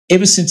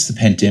Ever since the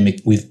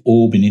pandemic, we've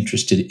all been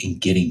interested in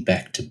getting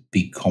back to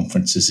big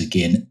conferences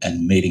again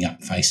and meeting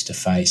up face to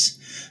face.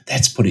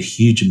 That's put a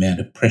huge amount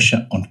of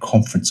pressure on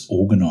conference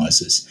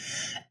organisers.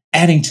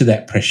 Adding to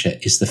that pressure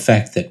is the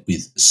fact that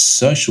with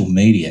social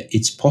media,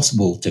 it's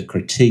possible to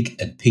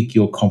critique and pick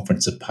your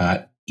conference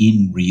apart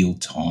in real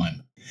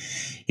time.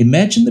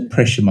 Imagine the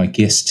pressure my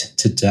guest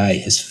today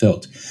has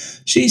felt.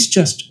 She's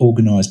just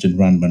organised and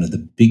run one of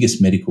the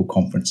biggest medical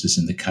conferences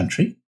in the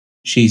country.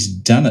 She's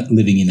done it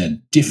living in a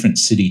different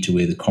city to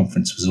where the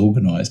conference was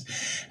organised,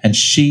 and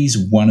she's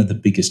one of the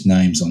biggest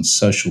names on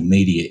social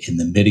media in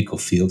the medical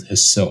field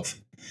herself.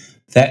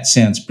 That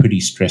sounds pretty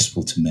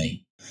stressful to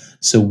me.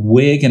 So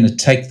we're going to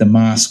take the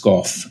mask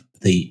off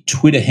the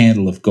Twitter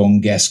handle of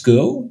Gone Gas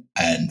Girl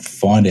and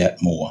find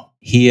out more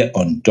here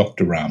on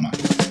Dr. Rama.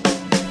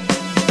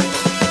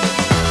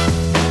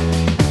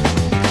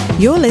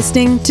 You're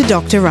listening to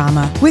Dr.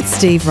 Rama with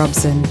Steve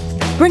Robson,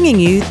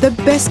 bringing you the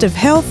best of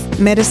health,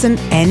 medicine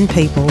and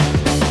people.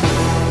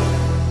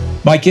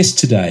 My guest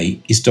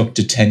today is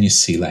Dr. Tanya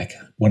Selak,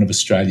 one of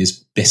Australia's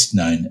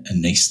best-known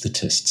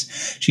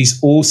anaesthetists. She's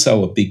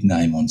also a big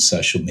name on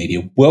social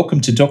media. Welcome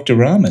to Dr.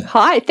 Rama.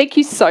 Hi, thank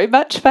you so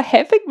much for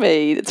having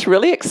me. It's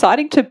really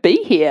exciting to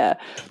be here.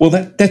 Well,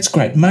 that's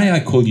great. May I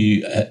call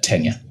you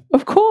Tanya?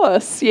 Of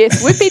course,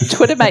 yes. We've been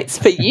Twitter mates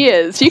for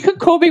years. You can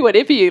call me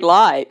whatever you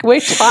like. We're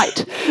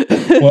tight.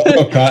 Well,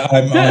 look,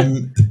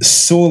 I'm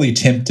sorely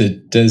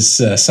tempted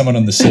as someone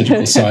on the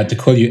surgical side to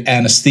call you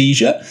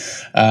anaesthesia.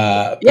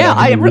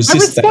 I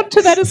respond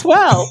to that as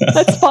well.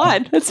 That's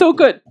fine. It's all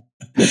good.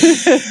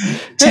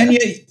 Tanya,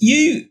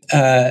 you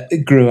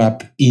grew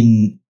up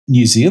in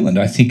New Zealand,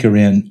 I think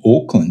around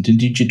Auckland, and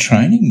did your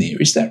training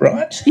there. Is that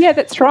right? Yeah,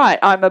 that's right.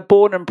 I'm a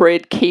born and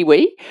bred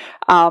Kiwi.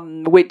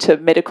 Went to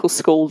medical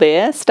school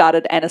there,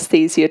 started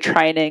anaesthesia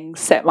training,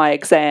 sat my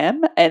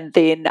exam, and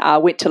then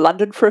went to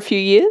London for a few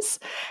years.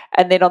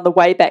 And then on the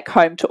way back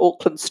home to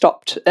Auckland,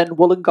 stopped in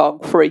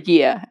Wollongong for a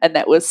year, and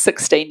that was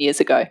 16 years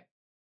ago.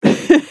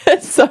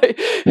 So,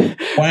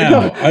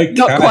 wow, okay.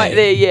 Not quite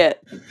there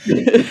yet.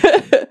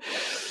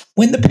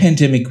 When the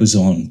pandemic was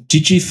on,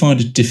 did you find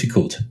it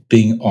difficult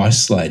being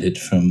isolated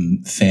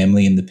from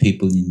family and the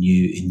people you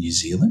knew in New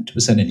Zealand?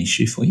 Was that an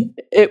issue for you?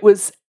 It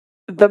was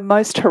the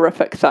most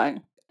horrific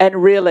thing. And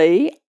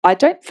really, I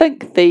don't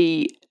think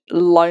the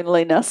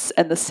loneliness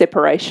and the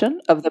separation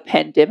of the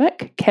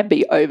pandemic can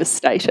be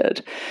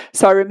overstated.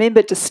 So I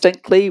remember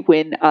distinctly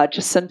when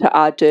Jacinda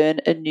Ardern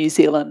in New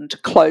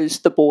Zealand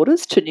closed the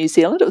borders to New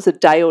Zealand. It was a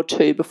day or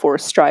two before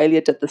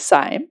Australia did the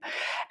same.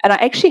 And I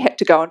actually had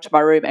to go into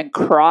my room and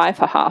cry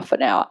for half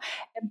an hour.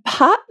 And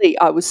partly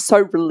I was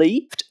so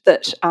relieved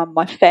that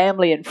my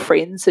family and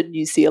friends in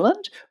New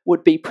Zealand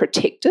would be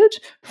protected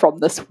from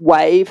this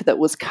wave that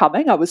was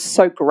coming. I was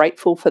so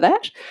grateful for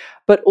that.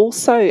 But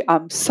also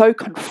so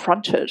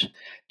confronted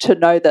to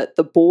know that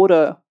the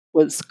border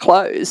was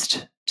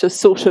closed, to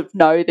sort of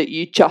know that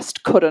you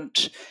just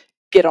couldn't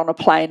get on a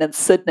plane in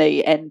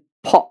Sydney and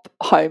pop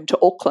home to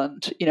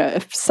Auckland,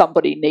 if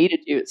somebody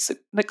needed you. It's an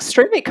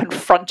extremely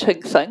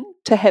confronting thing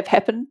to have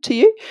happened to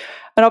you.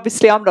 And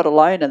obviously I'm not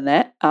alone in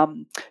that.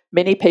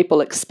 Many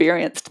people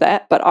experienced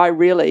that, but I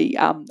really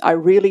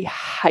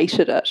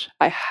hated it.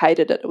 I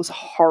hated it. It was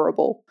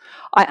horrible.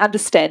 I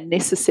understand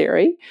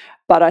necessary,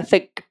 but I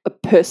think a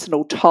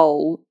personal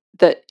toll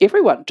that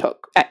everyone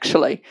took,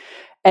 actually.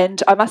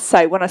 And I must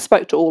say, when I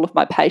spoke to all of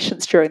my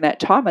patients during that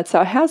time, I'd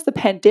say, how's the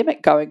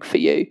pandemic going for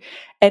you?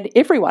 And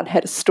everyone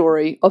had a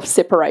story of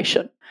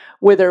separation,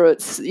 whether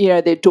it's,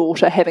 their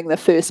daughter having the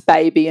first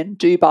baby in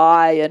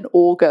Dubai in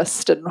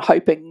August and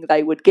hoping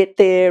they would get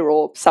there,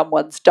 or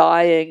someone's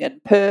dying in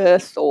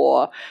Perth,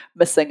 or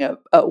missing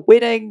a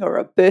wedding or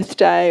a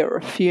birthday or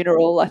a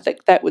funeral. I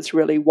think that was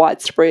really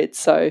widespread.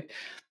 So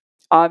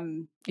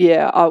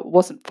I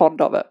wasn't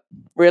fond of it,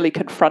 really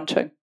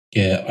confronting.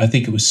 Yeah, I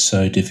think it was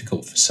so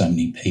difficult for so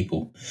many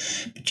people.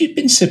 But you've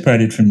been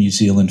separated from New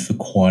Zealand for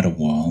quite a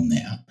while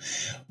now.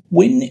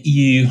 When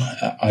you,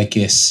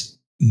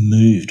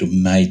 moved or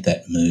made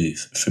that move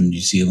from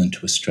New Zealand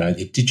to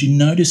Australia, did you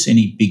notice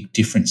any big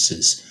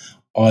differences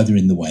either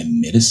in the way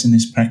medicine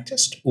is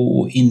practiced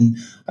or in,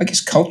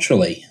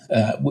 culturally?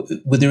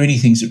 Were there any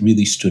things that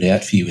really stood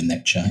out for you in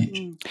that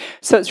change?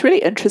 So it's really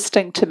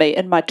interesting to me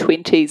in my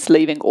 20s,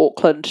 leaving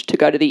Auckland to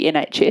go to the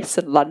NHS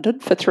in London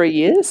for 3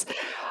 years.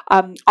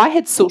 I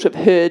had sort of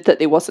heard that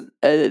there wasn't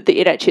the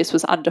NHS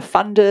was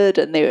underfunded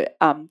and there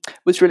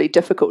was really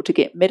difficult to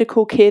get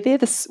medical care there.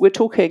 We're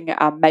talking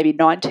maybe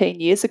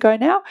 19 years ago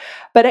now.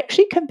 But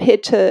actually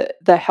compared to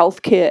the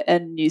healthcare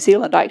in New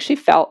Zealand, I actually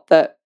felt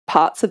that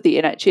parts of the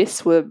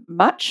NHS were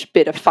much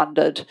better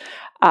funded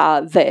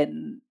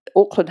than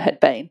Auckland had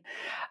been.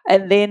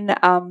 And then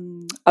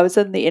I was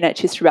in the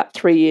NHS for about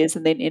 3 years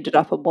and then ended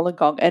up in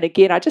Wollongong. And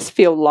again, I just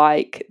feel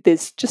like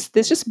there's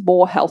just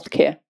more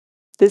healthcare.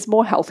 There's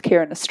more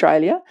healthcare in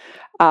Australia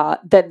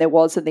than there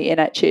was in the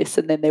NHS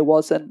and then there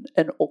was in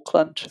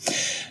Auckland.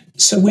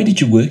 So where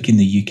did you work in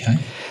the UK?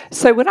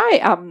 So when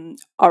I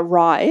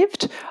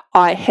arrived,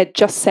 I had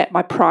just sat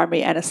my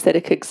primary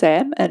anaesthetic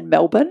exam in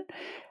Melbourne.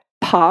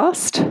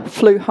 passed,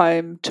 flew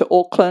home to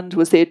Auckland,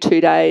 was there 2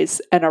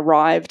 days, and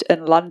arrived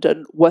in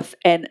London with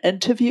an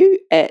interview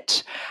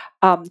at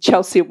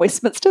Chelsea and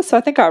Westminster. So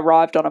I think I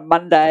arrived on a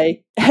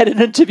Monday, had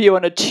an interview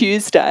on a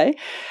Tuesday,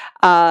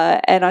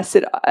 and I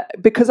said,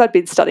 because I'd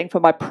been studying for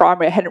my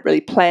primary, I hadn't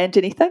really planned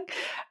anything.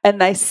 And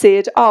they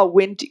said, oh,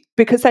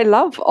 because they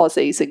love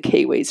Aussies and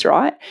Kiwis,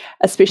 right?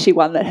 Especially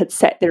one that had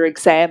sat their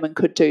exam and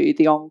could do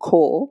the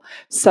on-call.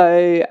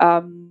 So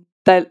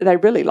they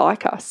really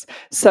like us.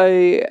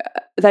 So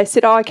they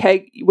said, oh,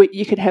 okay,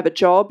 you can have a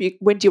job.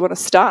 When do you want to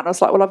start? And I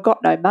was like, well, I've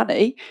got no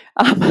money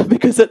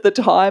because at the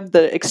time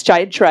the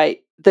exchange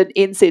rate, the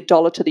NZ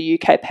dollar to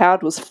the UK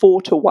pound was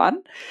 4-1.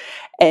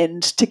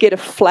 And to get a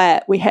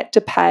flat, we had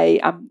to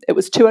pay, it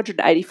was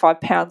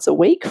 £285 a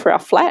week for our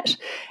flat.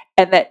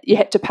 And that you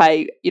had to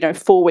pay,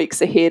 4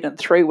 weeks ahead and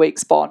 3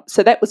 weeks bond.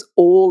 So that was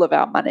all of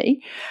our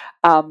money.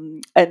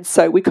 And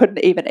so we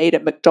couldn't even eat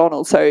at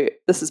McDonald's. So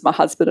this is my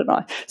husband and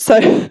I.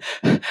 So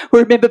we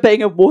remember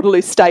being at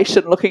Waterloo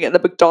Station looking at the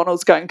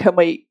McDonald's going,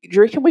 do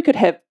you reckon we could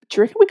have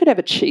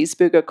a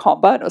cheeseburger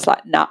combo? And it was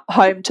like, nah,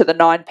 home to the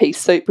 9-piece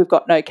soup. We've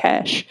got no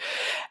cash.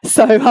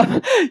 So,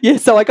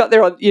 so I got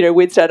there on,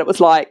 Wednesday and it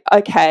was like,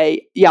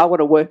 okay, I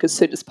want to work as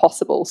soon as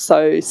possible.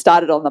 So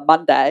started on the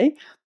Monday.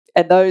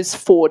 And those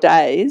 4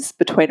 days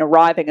between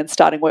arriving and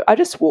starting work, I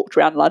just walked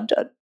around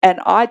London and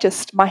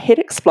my head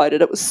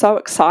exploded. It was so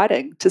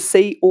exciting to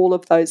see all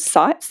of those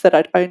sites that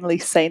I'd only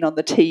seen on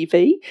the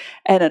TV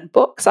and in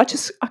books. I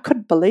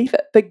couldn't believe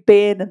it. Big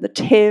Ben and the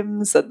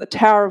Thames and the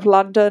Tower of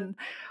London.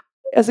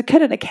 As a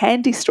kid in a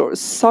candy store, it was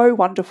so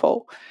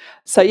wonderful.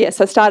 So,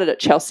 so I started at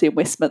Chelsea and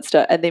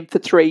Westminster, and then for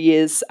 3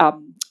 years,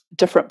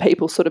 different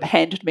people sort of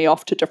handed me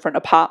off to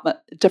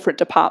different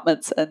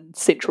departments in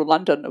central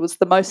London. It was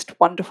the most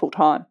wonderful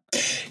time.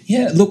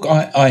 Yeah, look,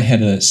 I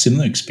had a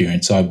similar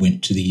experience. I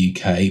went to the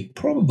UK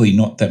probably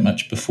not that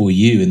much before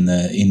you in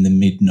the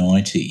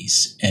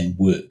mid-90s and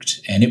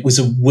worked, and it was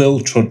a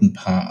well-trodden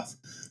path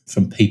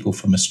from people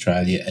from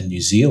Australia and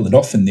New Zealand.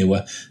 Often there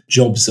were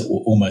jobs that were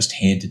almost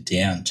handed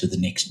down to the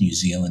next New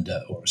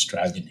Zealander or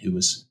Australian who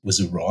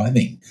was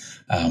arriving.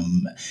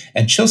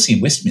 And Chelsea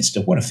and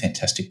Westminster, what a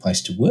fantastic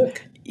place to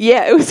work.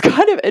 Yeah, it was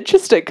kind of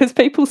interesting because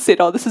people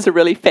said, oh, this is a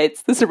really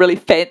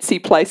fancy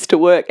place to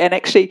work. And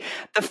actually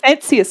the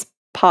fanciest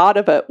part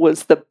of it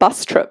was the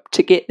bus trip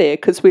to get there,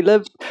 because we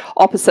lived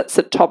opposite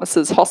St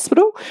Thomas's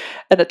Hospital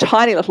in a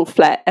tiny little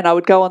flat, and I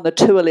would go on the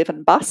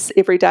 211 bus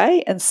every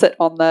day and sit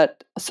on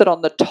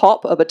the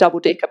top of a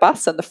double-decker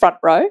bus in the front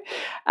row,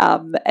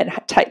 and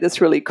take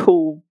this really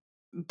cool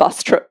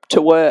bus trip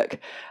to work.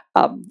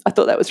 I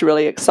thought that was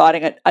really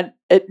exciting, and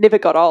it never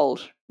got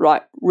old.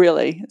 Right,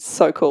 really, it's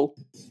so cool.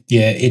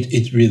 Yeah,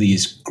 it really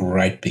is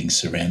great being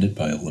surrounded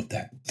by all of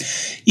that.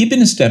 You've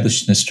been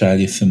established in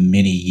Australia for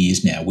many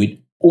years now.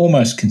 We'd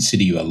almost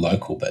consider you a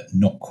local, but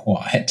not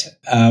quite.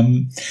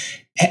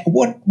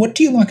 What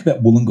do you like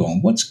about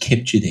Wollongong? What's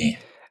kept you there?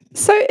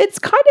 So it's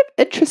kind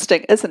of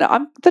interesting, isn't it?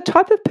 I'm the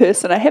type of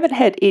person, I haven't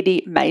had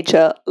any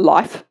major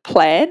life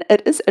plan.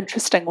 It is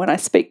interesting when I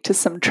speak to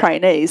some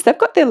trainees. They've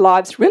got their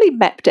lives really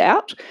mapped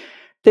out.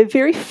 They're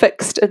very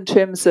fixed in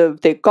terms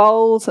of their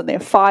goals and their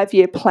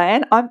 5-year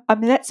plan. I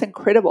mean, that's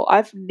incredible.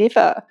 I've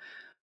never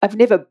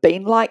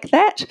been like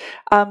that.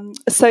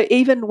 So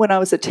even when I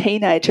was a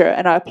teenager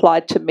and I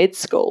applied to med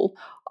school,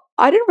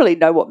 I didn't really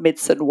know what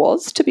medicine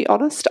was, to be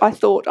honest. I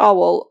thought,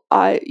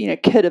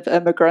 kid of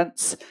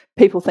immigrants,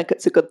 people think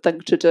it's a good thing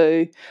to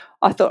do.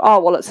 I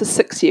thought, it's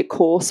a 6-year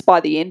course.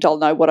 By the end, I'll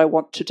know what I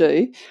want to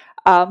do.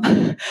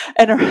 And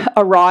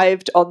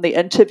arrived on the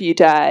interview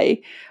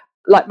day.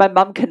 Like my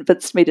mum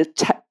convinced me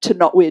to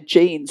not wear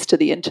jeans to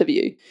the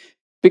interview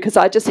because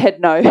I just had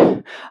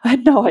no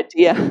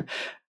idea.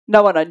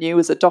 No one I knew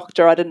was a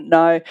doctor. I didn't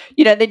know.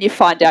 And then you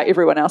find out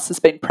everyone else has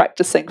been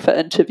practicing for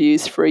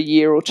interviews for a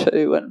year or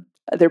two and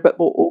they're a bit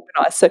more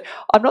organised. So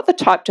I'm not the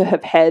type to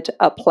have had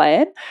a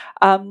plan,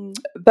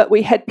 but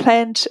we had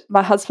planned,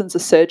 my husband's a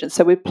surgeon,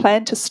 so we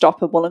planned to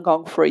stop in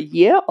Wollongong for a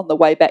year on the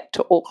way back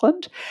to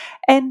Auckland,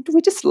 and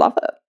we just love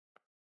it.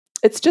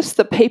 It's just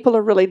the people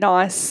are really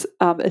nice.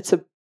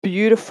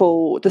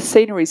 The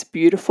scenery's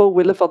beautiful.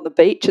 We live on the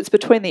beach. It's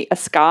between the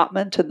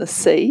escarpment and the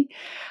sea.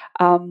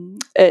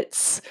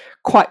 It's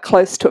quite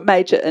close to a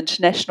major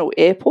international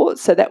airport,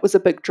 so that was a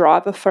big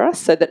driver for us,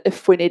 so that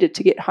if we needed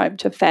to get home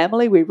to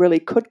family, we really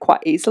could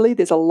quite easily.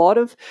 There's a lot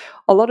of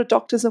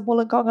doctors in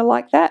Wollongong are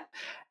like that,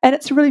 and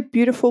it's a really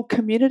beautiful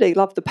community.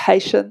 Love the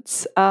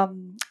patients,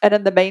 and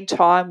in the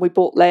meantime, we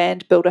bought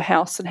land, built a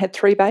house, and had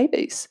 3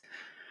 babies.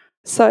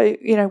 So,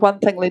 one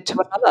thing led to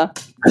another.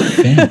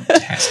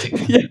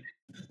 Fantastic. Yeah.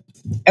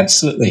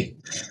 Absolutely.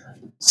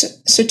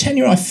 So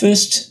Tanya, I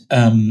first,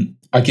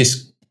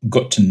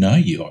 got to know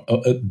you,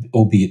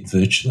 albeit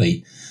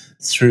virtually,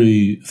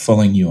 through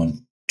following you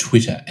on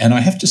Twitter. And I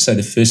have to say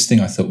the first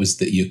thing I thought was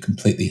that you're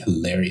completely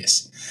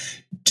hilarious.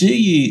 Do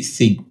you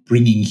think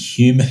bringing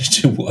humour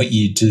to what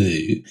you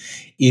do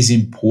is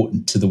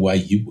important to the way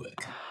you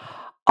work?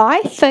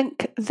 I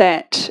think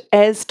that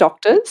as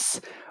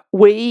doctors,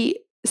 we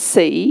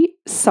see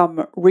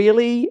some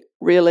really,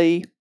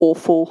 really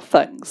awful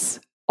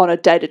things on a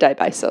day-to-day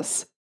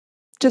basis.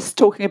 Just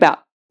talking about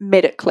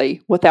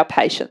medically with our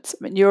patients.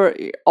 I mean, you're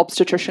an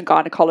obstetrician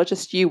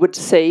gynecologist, you would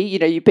see,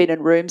 you've been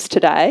in rooms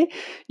today,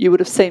 you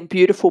would have seen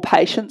beautiful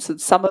patients, and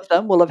some of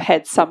them will have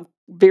had some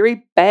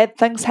very bad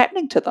things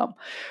happening to them.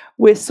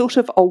 We're sort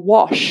of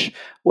awash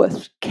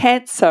with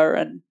cancer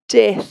and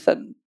death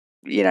and,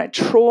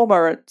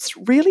 trauma. It's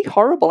really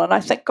horrible. And I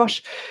think,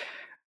 gosh,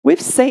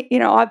 we've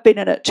seen, I've been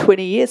in it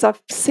 20 years,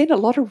 I've seen a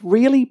lot of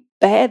really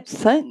bad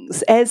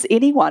things, as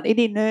any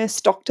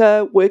nurse,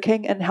 doctor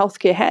working in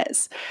healthcare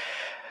has.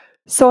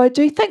 So I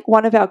do think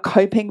one of our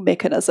coping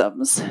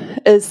mechanisms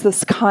is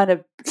this kind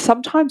of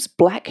sometimes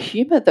black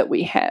humour that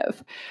we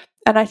have.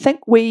 And I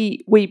think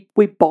we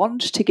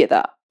bond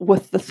together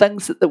with the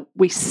things that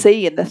we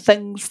see and the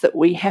things that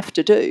we have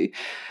to do.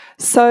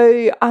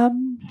 So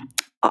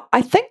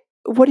I think,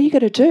 what are you going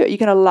to do? Are you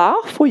going to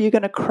laugh or are you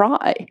going to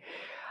cry?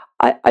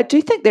 I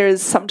do think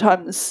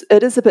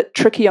it is a bit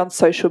tricky on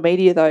social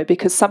media though,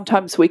 because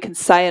sometimes we can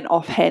say an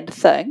offhand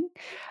thing,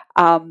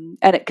 and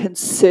it can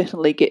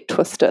certainly get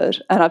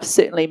twisted. And I've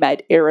certainly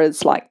made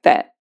errors like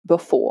that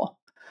before,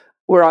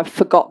 where I've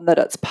forgotten that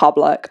it's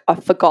public.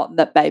 I've forgotten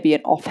that maybe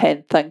an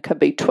offhand thing can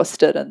be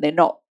twisted and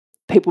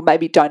people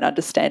maybe don't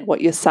understand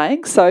what you're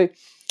saying. So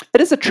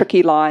it is a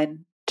tricky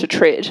line to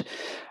tread.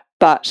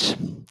 But,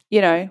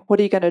 what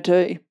are you going to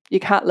do? You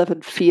can't live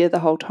in fear the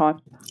whole time.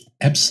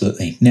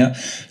 Absolutely. Now,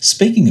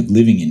 speaking of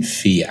living in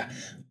fear,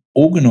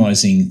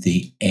 organising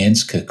the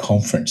ANZCA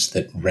conference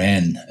that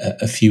ran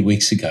a few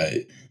weeks ago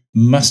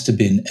must have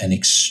been an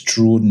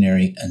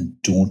extraordinary and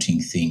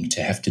daunting thing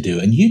to have to do.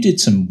 And you did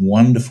some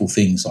wonderful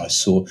things. I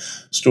saw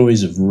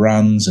stories of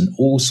runs and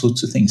all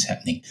sorts of things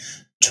happening.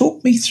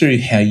 Talk me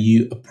through how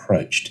you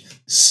approached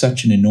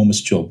such an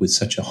enormous job with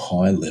such a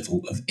high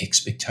level of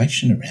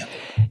expectation around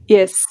it.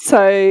 Yes.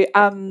 So,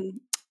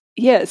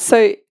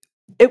 so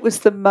it was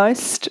the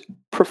most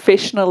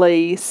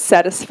professionally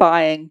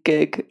satisfying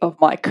gig of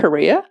my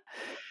career.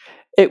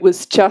 It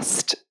was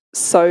just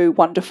so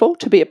wonderful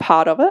to be a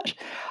part of it.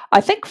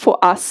 I think for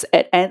us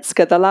at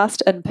ANZCA, the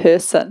last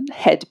in-person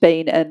had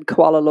been in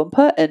Kuala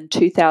Lumpur in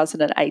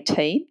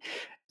 2019,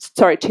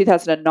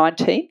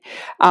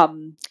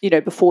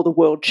 before the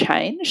world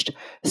changed.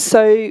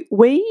 So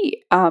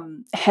we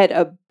had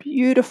a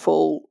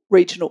beautiful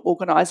regional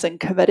organising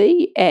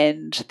committee,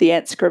 and the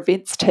ANZCA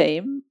events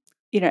team,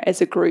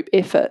 as a group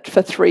effort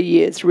for 3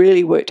 years,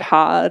 really worked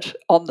hard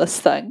on this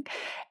thing.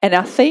 And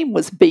our theme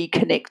was Be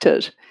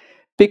Connected,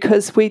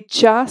 because we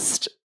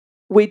just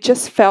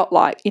felt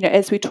like,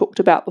 as we talked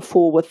about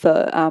before with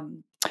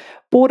the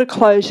border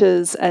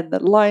closures and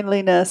the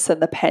loneliness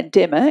and the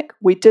pandemic,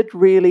 we did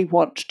really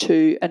want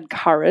to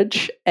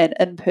encourage an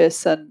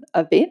in-person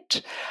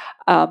event.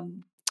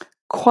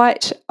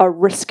 Quite a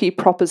risky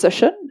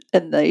proposition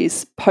in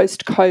these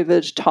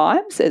post-COVID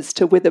times as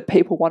to whether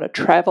people want to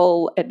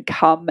travel and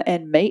come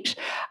and meet.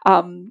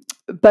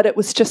 But it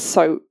was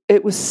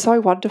so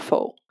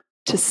wonderful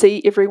to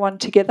see everyone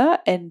together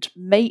and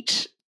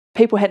meet.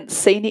 People hadn't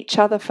seen each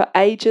other for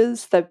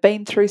ages. They've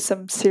been through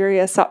some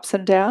serious ups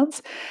and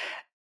downs.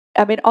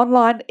 I mean,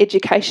 online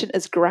education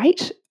is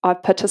great.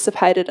 I've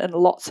participated in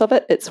lots of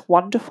it. It's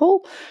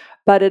wonderful,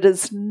 but it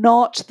is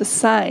not the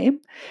same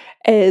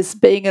as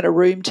being in a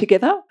room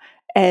together,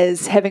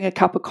 as having a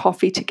cup of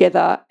coffee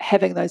together,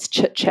 having those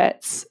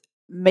chit-chats,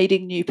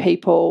 meeting new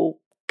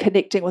people,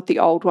 connecting with the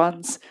old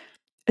ones.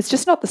 It's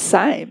just not the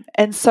same.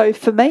 And so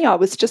for me, I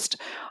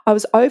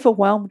was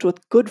overwhelmed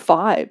with good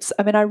vibes.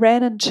 I mean, I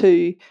ran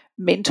into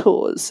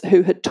mentors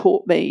who had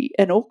taught me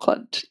in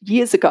Auckland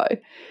years ago,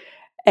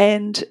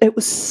 and it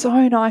was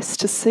so nice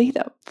to see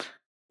them.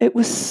 It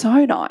was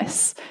so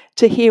nice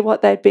to hear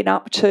what they'd been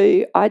up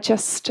to.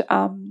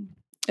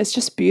 It's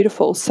just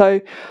beautiful. So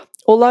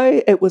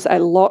although it was a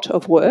lot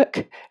of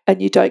work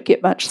and you don't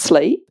get much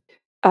sleep,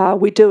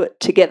 we do it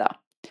together.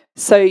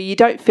 So you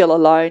don't feel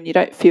alone, you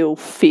don't feel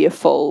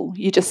fearful,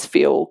 you just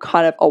feel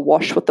kind of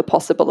awash with the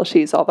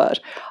possibilities of it.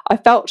 I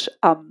felt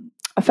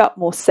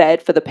more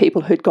sad for the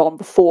people who'd gone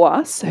before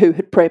us, who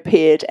had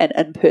prepared an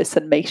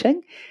in-person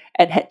meeting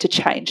and had to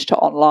change to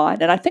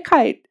online. And I think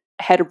I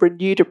had a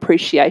renewed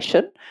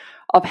appreciation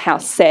of how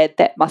sad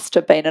that must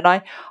have been. And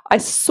I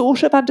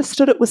sort of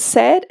understood it was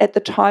sad at the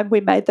time we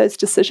made those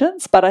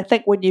decisions, but I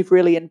think when you've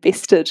really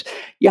invested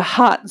your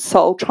heart and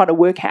soul trying to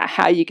work out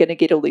how you're going to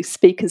get all these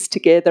speakers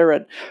together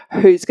and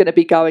who's going to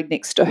be going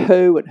next to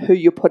who and who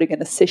you're putting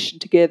in a session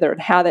together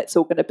and how that's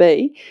all going to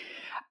be,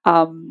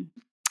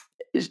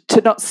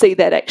 to not see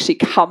that actually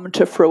come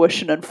to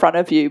fruition in front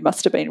of you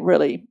must have been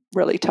really,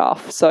 really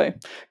tough. So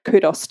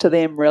kudos to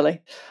them,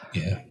 really.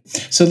 Yeah.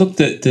 So look,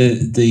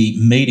 the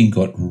meeting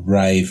got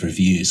rave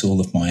reviews. All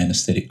of my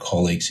anaesthetic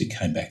colleagues who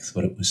came back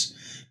thought it was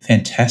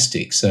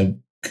fantastic. So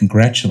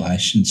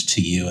congratulations to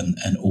you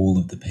and all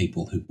of the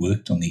people who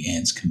worked on the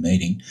ANZCA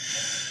meeting.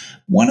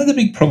 One of the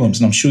big problems,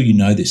 and I'm sure you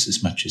know this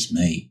as much as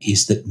me,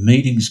 is that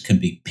meetings can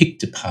be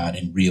picked apart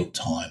in real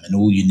time, and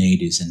all you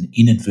need is an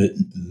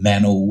inadvertent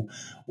manel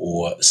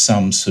or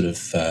some sort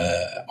of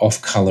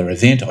off-colour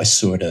event. I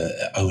saw at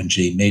a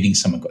ONG meeting,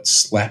 someone got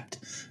slapped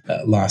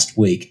last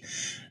week.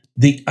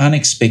 The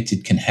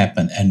unexpected can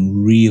happen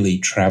and really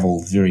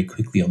travel very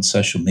quickly on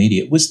social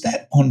media. Was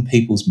that on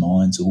people's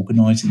minds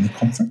organising the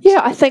conference?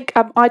 Yeah, I think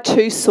I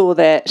too saw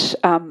that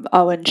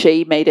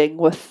ONG meeting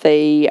with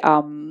the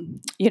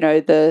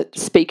the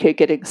speaker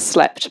getting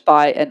slapped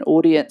by an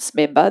audience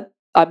member.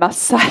 I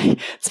must say,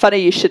 it's funny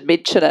you should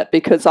mention it,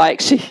 because I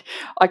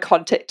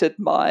contacted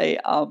my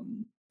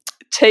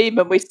team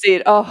and we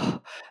said,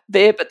 "Oh,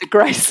 there but the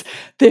grace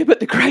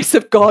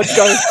of God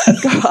go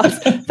us."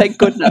 Thank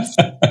goodness.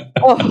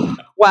 Oh,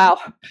 wow.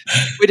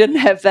 We didn't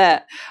have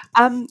that.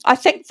 I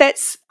think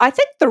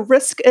the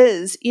risk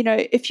is,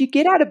 if you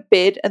get out of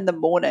bed in the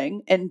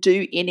morning and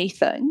do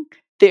anything,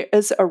 there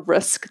is a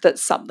risk that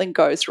something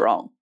goes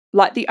wrong.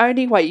 Like, the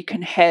only way you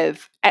can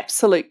have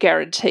absolute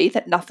guarantee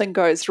that nothing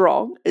goes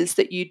wrong is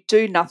that you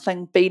do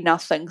nothing, be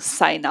nothing,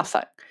 say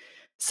nothing.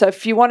 So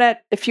if you want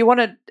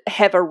to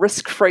have a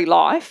risk-free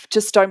life,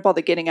 just don't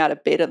bother getting out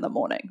of bed in the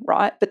morning,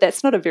 right? But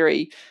that's not a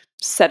very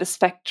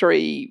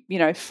satisfactory,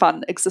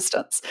 fun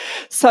existence.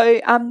 So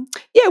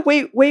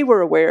we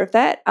were aware of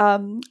that.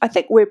 I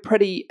think we're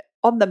pretty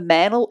on the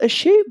mantle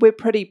issue. We're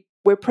pretty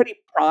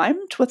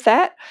primed with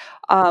that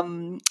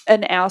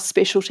in our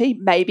specialty.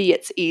 Maybe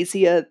it's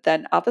easier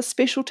than other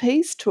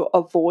specialties to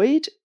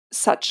avoid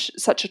such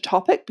a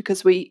topic,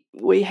 because we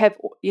have,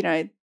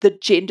 the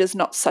gender's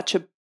not such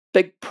a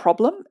big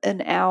problem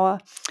in our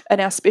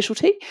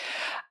specialty,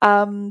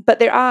 but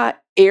there are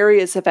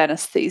areas of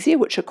anaesthesia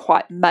which are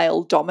quite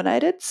male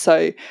dominated.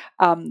 So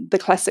the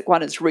classic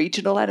one is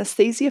regional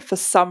anaesthesia. For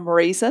some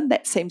reason,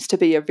 that seems to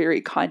be a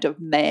very kind of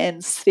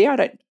man sphere.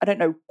 I don't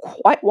know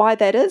quite why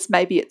that is.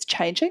 Maybe it's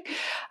changing.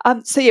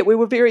 We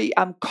were very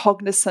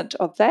cognizant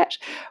of that.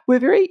 We're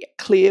very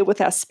clear with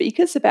our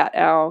speakers about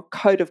our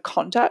code of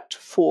conduct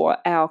for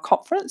our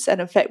conference, and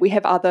in fact, we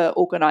have other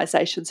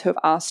organisations who have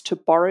asked to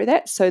borrow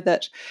that, so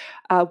that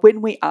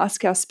when we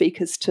ask our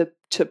speakers to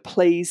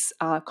please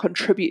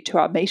contribute to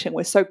our meeting,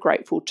 we're so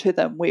grateful to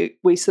them.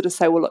 We sort of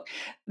say, well, look,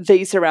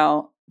 these are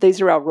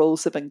our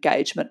rules of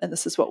engagement, and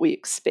this is what we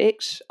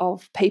expect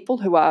of people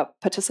who are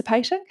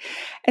participating.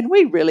 And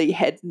we really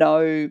had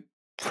no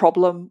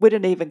problem. We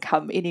didn't even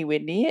come anywhere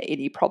near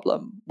any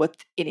problem with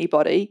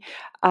anybody.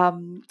 I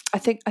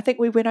think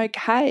we went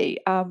okay.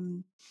 I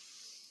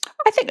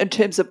think in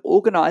terms of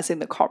organising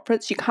the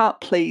conference, you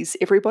can't please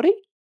everybody.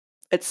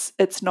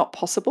 It's not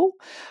possible.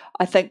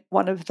 I think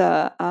one of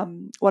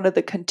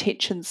the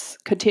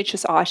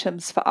contentious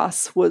items for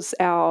us was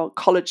our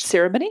college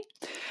ceremony.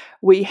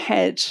 We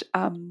had,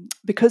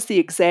 because the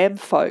exam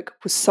folk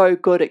were so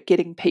good at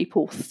getting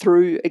people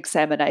through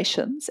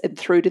examinations and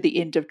through to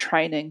the end of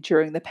training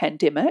during the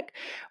pandemic,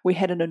 we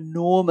had an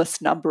enormous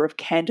number of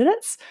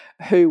candidates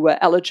who were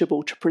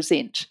eligible to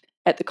present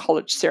at the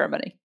college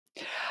ceremony.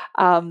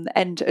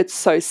 And it's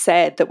so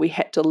sad that we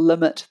had to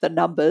limit the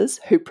numbers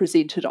who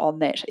presented on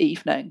that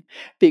evening,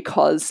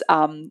 because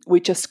we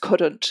just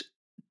couldn't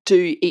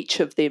do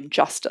each of them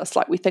justice.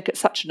 Like, we think it's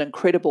such an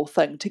incredible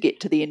thing to get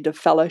to the end of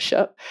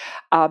fellowship.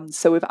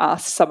 So we've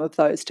asked some of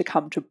those to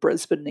come to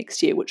Brisbane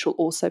next year, which will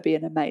also be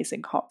an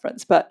amazing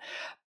conference. But,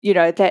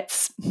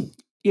 that's,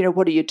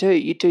 what do?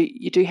 You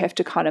do have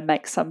to kind of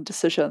make some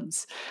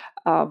decisions.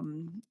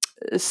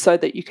 So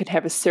that you can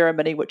have a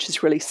ceremony which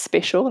is really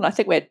special. And I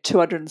think we had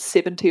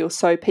 270 or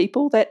so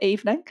people that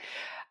evening,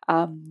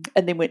 and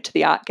then went to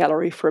the art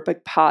gallery for a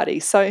big party.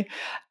 So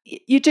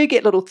you do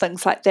get little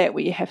things like that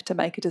where you have to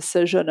make a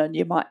decision, and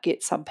you might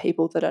get some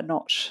people that are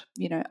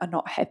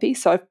not happy.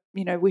 So,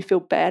 we feel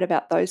bad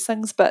about those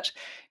things, but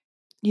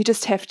you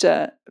just have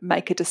to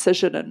make a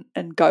decision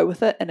and go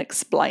with it, and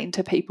explain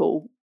to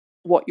people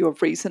what your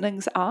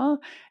reasonings are,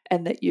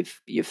 and that you've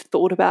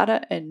thought about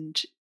it,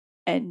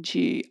 and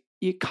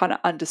you kind of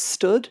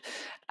understood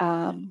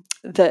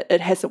that it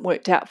hasn't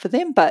worked out for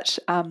them, but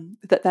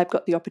that they've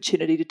got the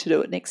opportunity to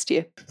do it next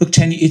year. Look,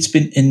 Tanya, it's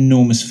been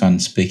enormous fun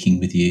speaking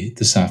with you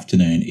this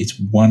afternoon. It's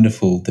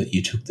wonderful that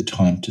you took the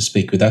time to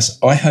speak with us.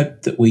 I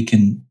hope that we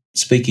can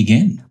speak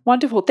again.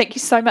 Wonderful. Thank you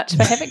so much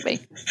for having me.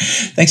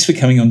 Thanks for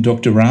coming on,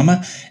 Dr.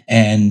 Rama.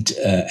 And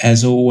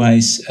as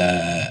always,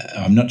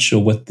 I'm not sure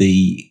what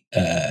the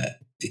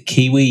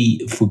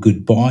Kiwi for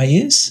goodbye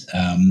is.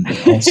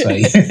 I'll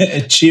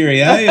say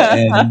cheerio.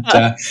 And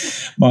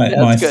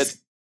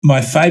my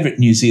favourite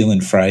New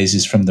Zealand phrase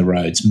is from the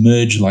Roads: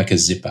 merge like a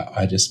zipper.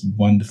 I just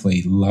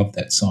wonderfully love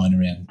that sign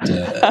around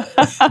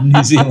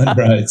New Zealand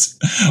roads.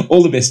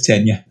 All the best,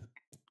 Tanya.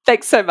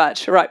 Thanks so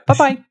much. All right.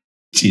 Bye-bye.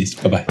 Cheers.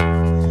 Bye-bye.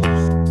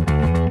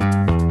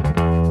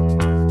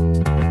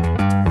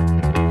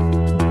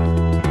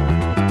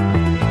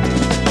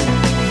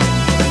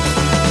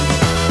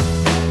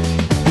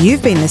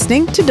 You've been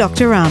listening to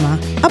Dr. Rama,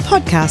 a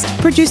podcast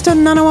produced on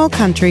Ngunnawal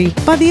country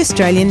by the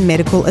Australian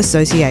Medical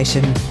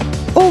Association.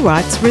 All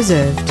rights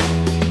reserved.